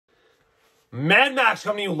Mad Max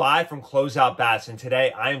coming to you live from Closeout Bats, and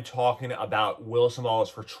today I am talking about Wilson balls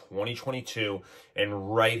for 2022,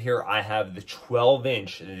 and right here I have the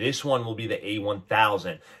 12-inch. This one will be the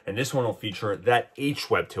A1000, and this one will feature that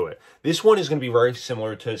H-web to it. This one is going to be very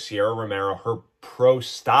similar to Sierra Romero, her pro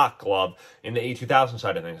stock glove in the A2000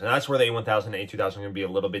 side of things, and that's where the A1000 and A2000 are going to be a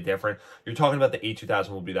little bit different. You're talking about the A2000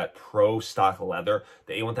 will be that pro stock leather,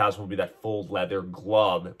 the A1000 will be that full leather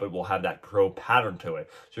glove, but will have that pro pattern to it.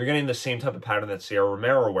 So you're getting the same type of pattern that Sierra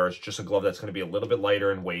Romero wears, just a glove that's going to be a little bit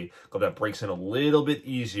lighter in weight, a glove that breaks in a little bit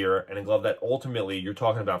easier, and a glove that ultimately you're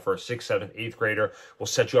talking about for a 6th, 7th, 8th grader will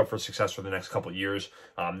set you up for success for the next couple of years.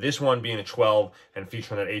 This one being a 12 and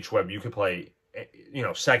featuring that H-web, you could play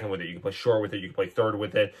second with it, you can play short with it, you can play third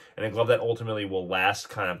with it, and a glove that ultimately will last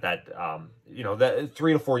kind of that, that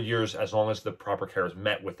 3 to 4 years as long as the proper care is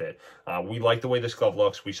met with it. We like the way this glove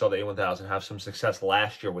looks. We saw the A1000 have some success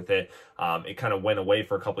last year with it. It kind of went away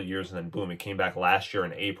for a couple of years, and then boom, it came back last year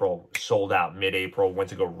in April, sold out mid-April, went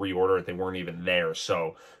to go reorder it. They weren't even there.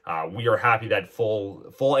 So we are happy that full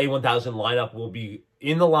A1000 lineup will be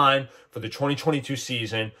in the line for the 2022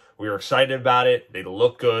 season. We are excited about it. They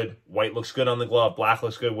look good. White looks good on the glove. Black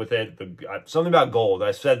looks good with it. Something about gold.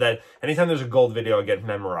 I said that anytime there's a gold video, I get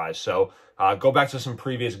memorized. So go back to some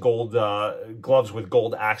previous gold gloves with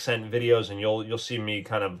gold accent videos, and you'll see me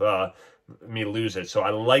kind of me lose it. So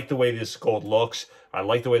I like the way this gold looks. I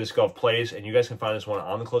like the way this glove plays, and you guys can find this one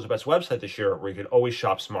on the Closeout Bats website this year, where you can always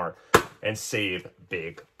shop smart and save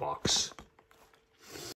big bucks.